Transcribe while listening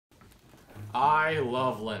I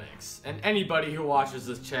love Linux, and anybody who watches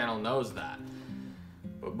this channel knows that.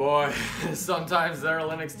 But boy, sometimes there are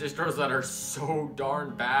Linux distros that are so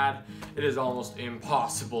darn bad, it is almost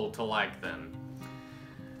impossible to like them.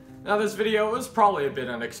 Now this video was probably a bit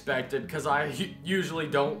unexpected because I usually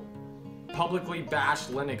don't publicly bash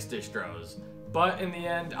Linux distros. But in the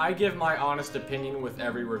end, I give my honest opinion with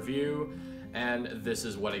every review, and this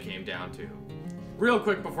is what it came down to. Real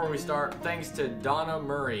quick before we start, thanks to Donna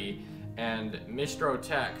Murray and Distro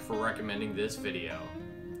Tech for recommending this video.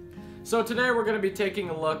 So today we're going to be taking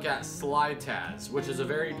a look at Slytaz, which is a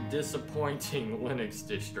very disappointing Linux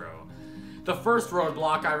distro. The first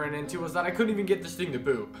roadblock I ran into was that I couldn't even get this thing to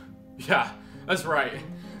boot. Yeah, that's right.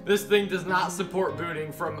 This thing does not support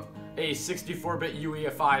booting from a 64-bit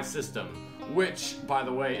UEFI system, which, by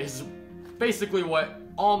the way, is basically what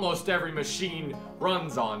almost every machine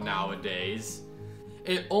runs on nowadays.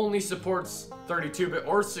 It only supports 32-bit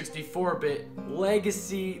or 64-bit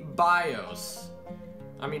legacy BIOS.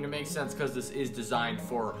 I mean, it makes sense because this is designed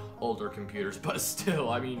for older computers, but still,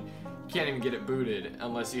 I mean, you can't even get it booted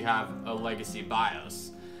unless you have a legacy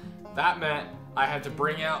BIOS. That meant I had to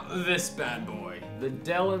bring out this bad boy, the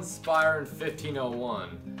Dell Inspiron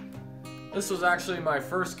 1501. This was actually my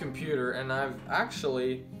first computer, and I've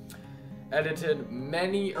actually edited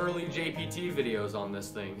many early JPT videos on this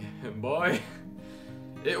thing. And boy,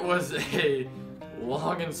 it was a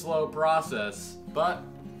long and slow process, but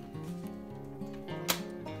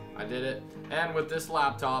I did it. And with this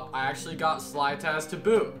laptop, I actually got Slytaz to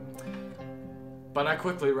boot. But I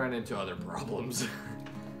quickly ran into other problems.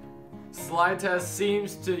 Slytaz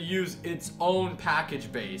seems to use its own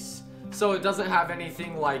package base, so it doesn't have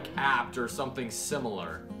anything like apt or something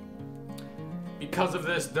similar. Because of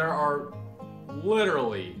this, there are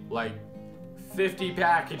literally like 50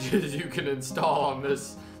 packages you can install on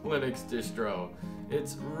this Linux distro.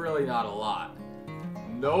 It's really not a lot.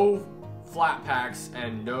 No flat packs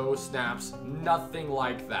and no snaps, nothing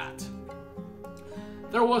like that.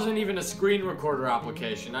 There wasn't even a screen recorder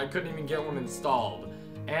application. I couldn't even get one installed.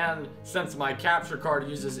 And since my capture card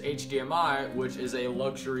uses HDMI, which is a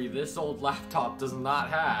luxury this old laptop does not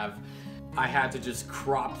have, I had to just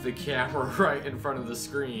crop the camera right in front of the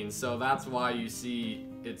screen. So that's why you see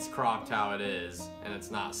it's cropped how it is, and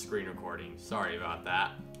it's not screen recording. Sorry about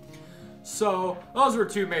that. So, those were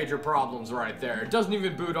two major problems right there. It doesn't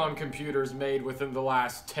even boot on computers made within the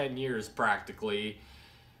last 10 years practically,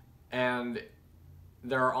 and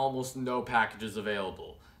there are almost no packages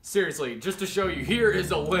available. Seriously, just to show you, here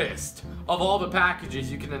is a list of all the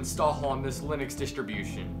packages you can install on this Linux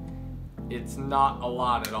distribution. It's not a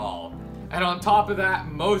lot at all. And on top of that,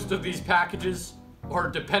 most of these packages are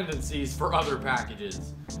dependencies for other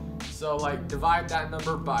packages. So like divide that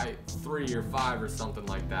number by 3 or 5 or something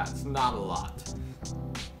like that. It's not a lot.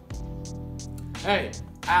 Hey,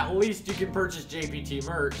 at least you can purchase JPT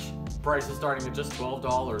merch. Price is starting at just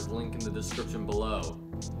 $12. Link in the description below.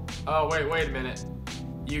 Oh wait a minute.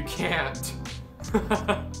 You can't.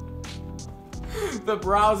 The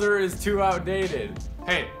browser is too outdated.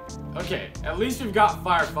 Hey, okay, at least we've got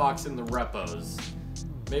Firefox in the repos.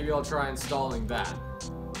 Maybe I'll try installing that.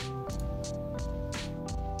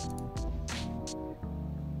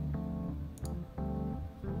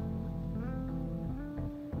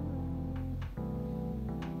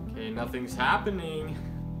 Okay, nothing's happening.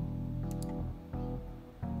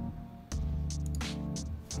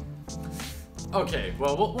 Okay,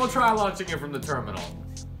 well, we'll try launching it from the terminal.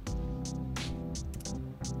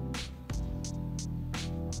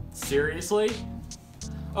 Seriously?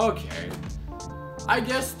 Okay. I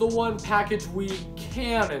guess the one package we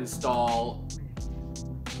can install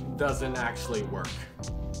doesn't actually work.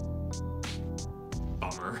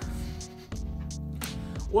 Bummer.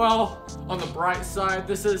 Well, on the bright side,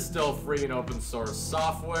 this is still free and open source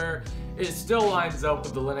software. It still lines up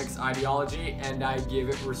with the Linux ideology, and I give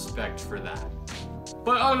it respect for that.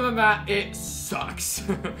 But other than that, it sucks.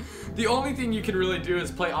 The only thing you can really do is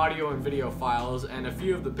play audio and video files and a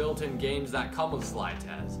few of the built-in games that come with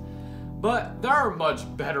Slytaz. But there are much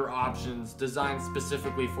better options designed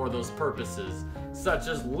specifically for those purposes, such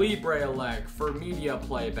as LibreElec for media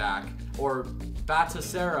playback or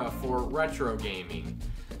Batacera for retro gaming.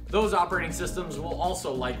 Those operating systems will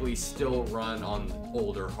also likely still run on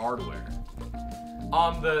older hardware.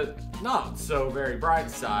 On the not so very bright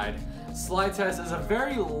side, Slytaz is a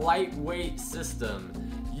very lightweight system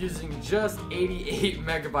using just 88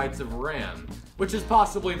 megabytes of RAM, which is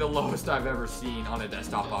possibly the lowest I've ever seen on a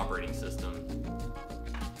desktop operating system.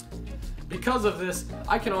 Because of this,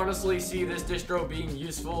 I can honestly see this distro being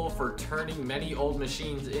useful for turning many old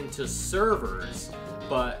machines into servers,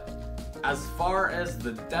 but as far as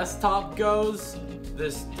the desktop goes,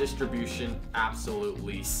 this distribution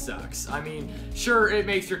absolutely sucks. I mean, sure, it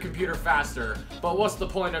makes your computer faster, but what's the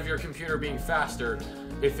point of your computer being faster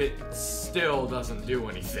if it still doesn't do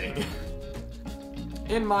anything?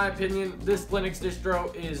 In my opinion, this Linux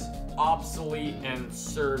distro is obsolete and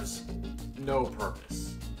serves no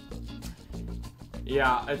purpose.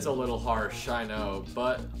 Yeah, it's a little harsh, I know,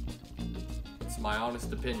 but it's my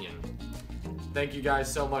honest opinion. Thank you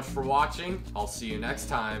guys so much for watching. I'll see you next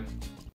time.